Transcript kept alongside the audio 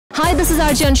Hi, this is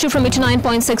RJ Anshu from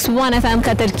 89.61 FM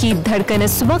Qatar की धड़कन।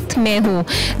 इस वक्त मैं हूँ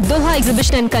दोहा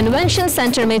एग्जीबिशन एंड कन्वेंशन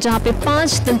सेंटर में, जहाँ पे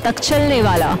 5 दिन तक चलने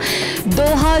वाला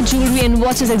दोहा jewellery and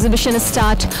watches exhibition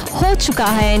start हो चुका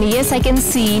है। And yes, I can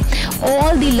see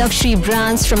all the luxury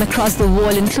brands from across the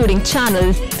world including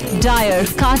Chanel, Dior,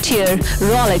 Cartier,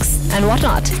 ROLEX and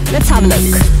whatnot. Let's have a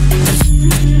look.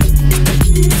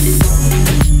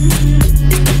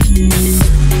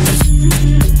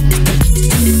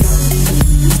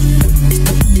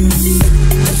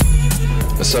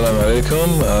 Assalamu alaikum.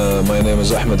 My name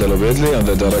is Ahmed Al Obaidly. I'm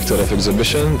the Director of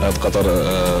Exhibition at Qatar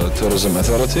Tourism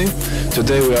Authority.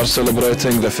 Today we are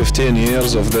celebrating the 15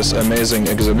 years of this amazing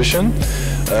exhibition.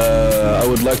 I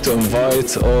would like to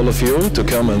invite all of you to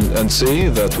come and see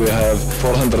that we have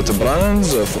 400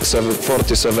 brands,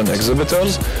 47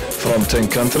 exhibitors from 10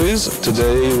 countries.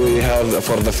 Today we have,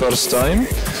 for the first time,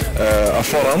 a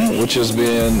forum which is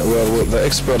where the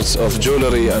experts of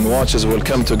jewelry and watches will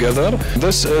come together.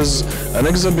 This is an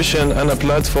exhibition and a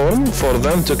platform for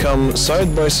them to come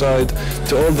side by side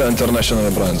to all the international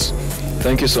brands.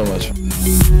 Thank you so much.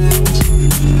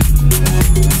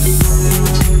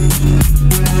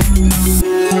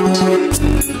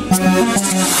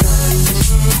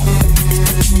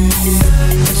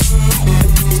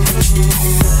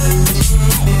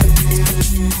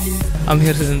 I'm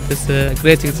here in this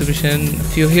great exhibition.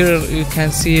 If you're here, you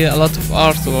can see a lot of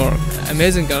artwork,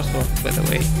 amazing artwork, by the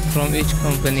way, from each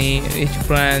company, each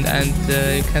brand, and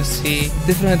you can see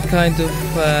different kind of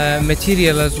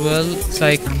material as well. It's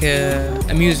like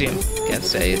a museum, you can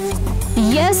say it.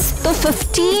 Yes, तो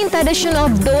 15th edition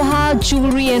of Doha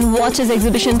Jewelry and Watches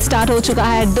Exhibition start हो चुका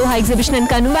है Doha Exhibition and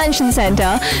Convention Center.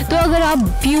 तो अगर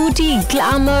आप beauty,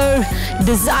 glamour,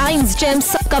 designs,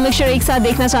 gems सब का mixture एक साथ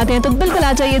देखना चाहते हैं तो बिल्कुल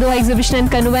आ जाइए Doha Exhibition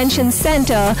and Convention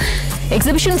Center.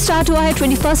 Exhibition start हुआ है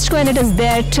 21st को and it is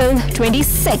there till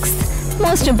 26th.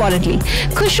 Most importantly,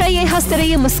 खुश रहिए, हंसते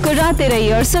रहिए, मुस्कुराते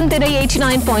रहिए और सुनते रहिए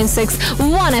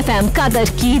 89.61 FM कतर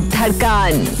की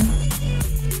धड़कन।